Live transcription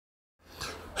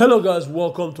Hello guys,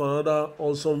 welcome to another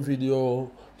awesome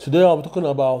video. Today I'm talking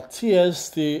about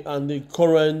TST and the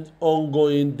current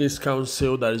ongoing discount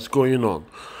sale that is going on.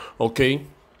 Okay.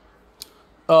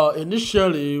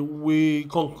 Initially we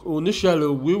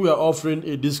were offering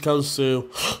a discount sale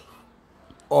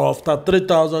of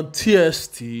 33,000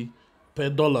 TST per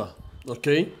dollar.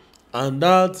 Okay, and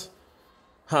that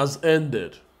has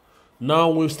ended.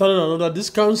 Now we've started another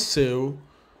discount sale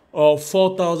of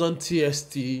 4,000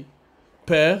 TST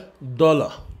per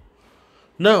dollar.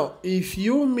 Now, if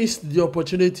you missed the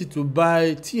opportunity to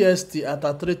buy TST at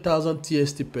a 3,000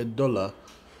 TST per dollar,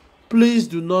 please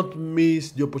do not miss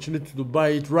the opportunity to buy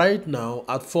it right now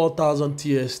at 4,000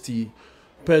 TST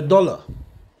per dollar.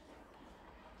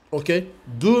 Okay,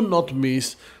 do not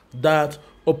miss that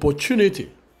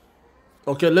opportunity.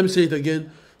 Okay, let me say it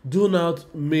again. Do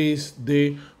not miss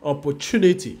the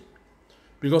opportunity.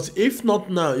 Because if not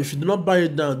now, if you do not buy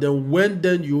it now, then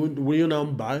will you now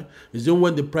buy? Is it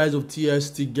when the price of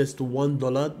TST gets to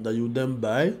 $1 that you then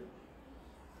buy?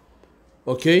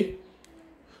 Okay.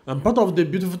 And part of the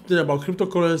beautiful thing about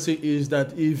cryptocurrency is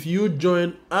that if you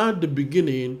join at the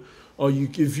beginning, or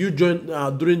if you join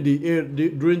during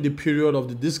the period of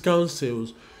the discount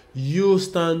sales, you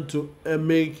stand to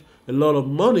make a lot of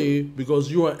money because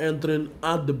you are entering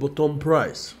at the bottom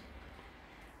price.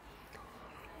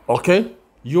 Okay,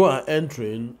 you are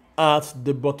entering at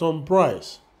the bottom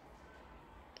price.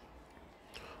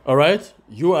 All right,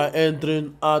 you are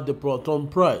entering at the bottom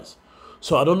price.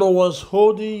 So I don't know what's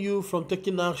holding you from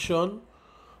taking action.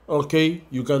 Okay,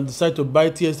 you can decide to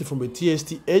buy TST from a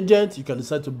TST agent. You can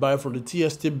decide to buy from the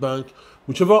TST bank.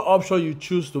 Whichever option you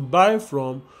choose to buy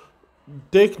from,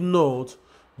 take note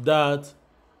that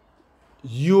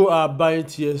you are buying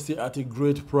TST at a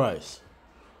great price.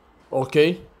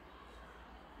 Okay.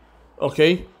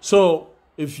 Okay, so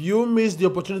if you miss the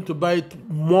opportunity to buy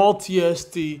more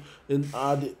TST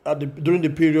during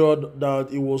the period that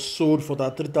it was sold for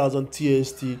that 3,000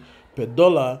 TST per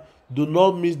dollar, do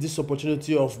not miss this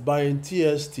opportunity of buying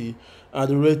TST at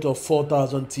the rate of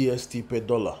 4,000 TST per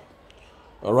dollar.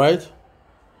 All right,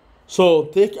 so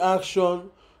take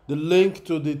action. The link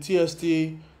to the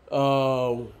TST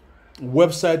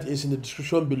website is in the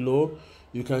description below.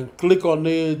 You can click on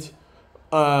it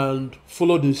and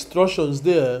follow the instructions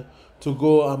there to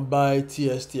go and buy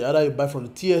TST. Either you buy from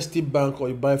the TST bank or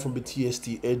you buy from the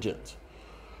TST agent.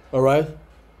 All right.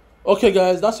 Okay,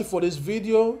 guys, that's it for this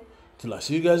video. Till I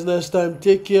see you guys next time.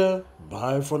 Take care.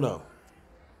 Bye for now.